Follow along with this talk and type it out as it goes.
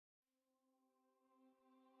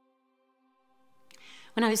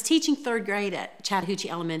When I was teaching third grade at Chattahoochee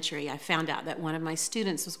Elementary, I found out that one of my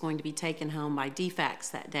students was going to be taken home by defects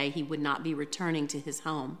that day. He would not be returning to his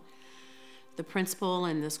home. The principal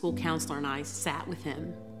and the school counselor and I sat with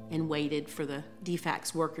him and waited for the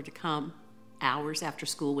defects worker to come hours after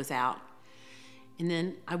school was out. And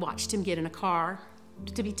then I watched him get in a car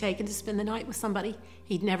to be taken to spend the night with somebody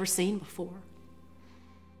he'd never seen before.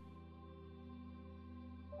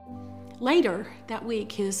 Later that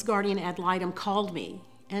week, his guardian ad litem called me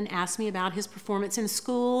and asked me about his performance in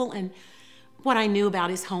school and what I knew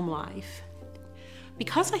about his home life.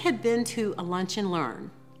 Because I had been to a lunch and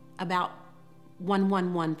learn about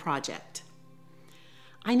 111 Project,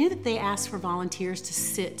 I knew that they asked for volunteers to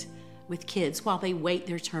sit with kids while they wait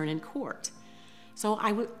their turn in court. So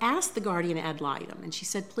I asked the guardian ad litem, and she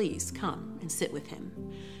said, please come and sit with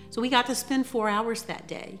him. So we got to spend 4 hours that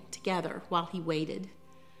day together while he waited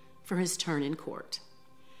for his turn in court.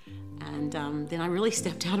 And then I really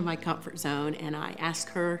stepped out of my comfort zone, and I asked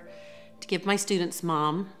her to give my student's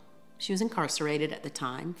mom, she was incarcerated at the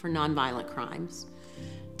time for nonviolent crimes,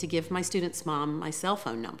 to give my student's mom my cell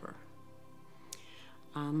phone number.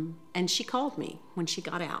 And she called me when she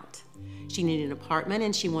got out. She needed an apartment,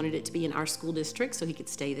 and she wanted it to be in our school district so he could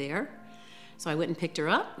stay there. So I went and picked her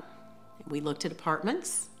up, and we looked at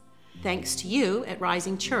apartments. Thanks to you at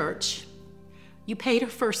Rising Church, you paid her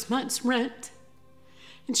first month's rent,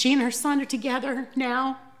 and she and her son are together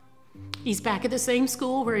now. He's back at the same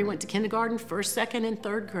school where he went to kindergarten, first, second, and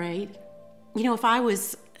third grade. You know, if I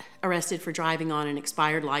was arrested for driving on an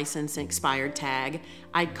expired license and expired tag,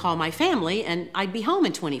 I'd call my family and I'd be home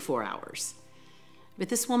in 24 hours. But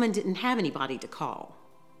this woman didn't have anybody to call,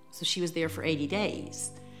 so she was there for 80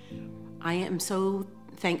 days. I am so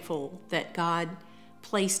thankful that God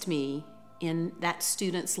placed me in that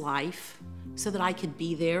student's life so that I could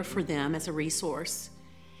be there for them as a resource.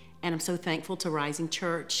 And I'm so thankful to Rising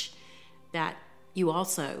Church that you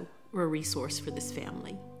also were a resource for this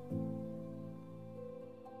family.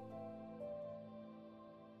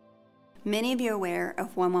 Many of you are aware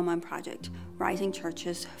of 111 Project, Rising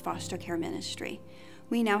Church's foster care ministry.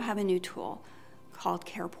 We now have a new tool called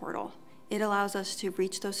Care Portal. It allows us to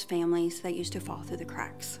reach those families that used to fall through the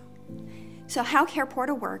cracks. So how Care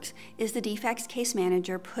Portal works is the defects case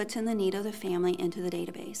manager puts in the need of the family into the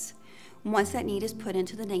database. Once that need is put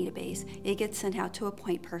into the database, it gets sent out to a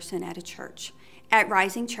point person at a church. At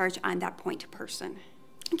Rising Church, I'm that point person.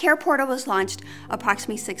 Care Portal was launched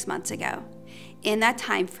approximately 6 months ago. In that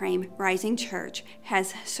time frame, Rising Church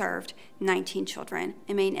has served 19 children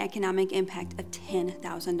and made an economic impact of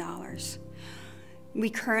 $10,000. We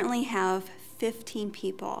currently have 15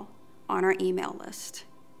 people on our email list.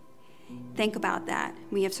 Think about that.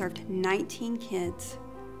 We have served 19 kids,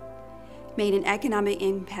 made an economic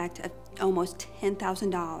impact of almost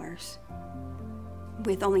 $10,000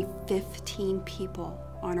 with only 15 people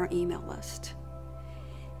on our email list.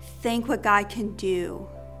 Think what God can do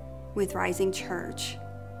with Rising Church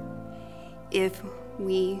if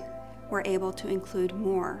we were able to include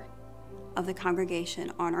more of the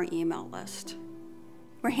congregation on our email list.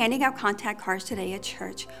 We're handing out contact cards today at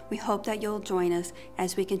church. We hope that you'll join us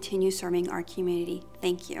as we continue serving our community.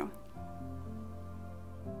 Thank you.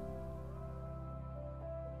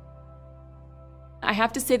 I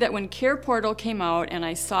have to say that when Care Portal came out and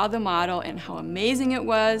I saw the model and how amazing it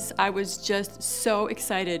was, I was just so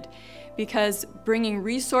excited, because bringing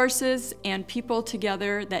resources and people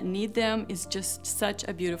together that need them is just such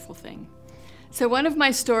a beautiful thing. So one of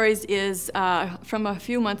my stories is from a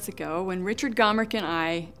few months ago when Richard Gomerick and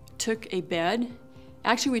I took a bed.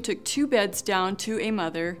 Actually, we took 2 beds down to a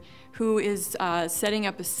mother who is setting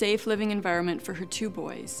up a safe living environment for her 2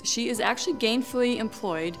 boys. She is actually gainfully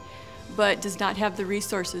employed, but does not have the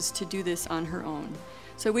resources to do this on her own.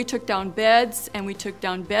 So we took down beds and we took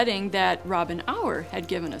down bedding that Robin Auer had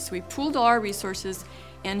given us. We pooled all our resources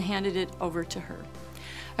and handed it over to her.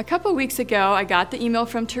 A couple weeks ago, I got the email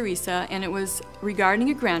from Teresa, and it was regarding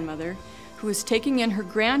a grandmother who was taking in her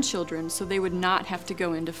grandchildren so they would not have to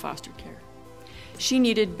go into foster care. She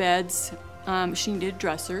needed beds, she needed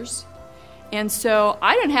dressers, and so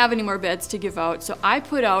I didn't have any more beds to give out, so I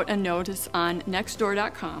put out a notice on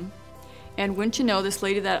Nextdoor.com, and wouldn't you know, this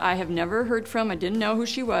lady that I have never heard from, I didn't know who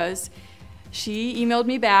she was, she emailed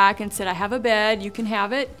me back and said, I have a bed, you can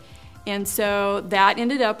have it. And so that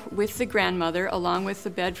ended up with the grandmother along with the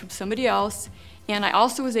bed from somebody else, and I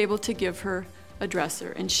also was able to give her a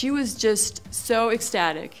dresser. And she was just so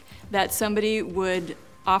ecstatic that somebody would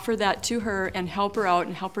offer that to her and help her out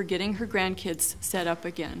and help her getting her grandkids set up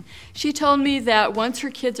again. She told me that once her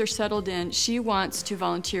kids are settled in, she wants to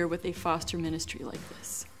volunteer with a foster ministry like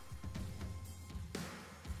this.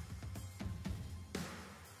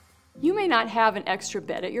 You may not have an extra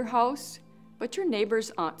bed at your house, but your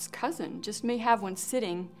neighbor's aunt's cousin just may have one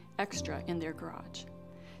sitting extra in their garage.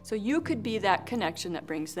 So you could be that connection that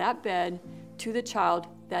brings that bed to the child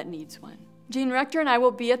that needs one. Jean Rector and I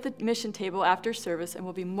will be at the mission table after service, and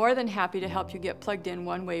we'll be more than happy to help you get plugged in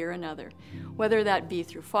one way or another, whether that be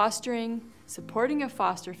through fostering, supporting a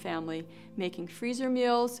foster family, making freezer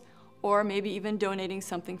meals, or maybe even donating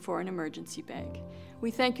something for an emergency bag. We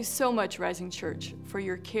thank you so much, Rising Church, for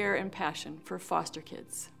your care and passion for foster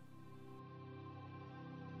kids.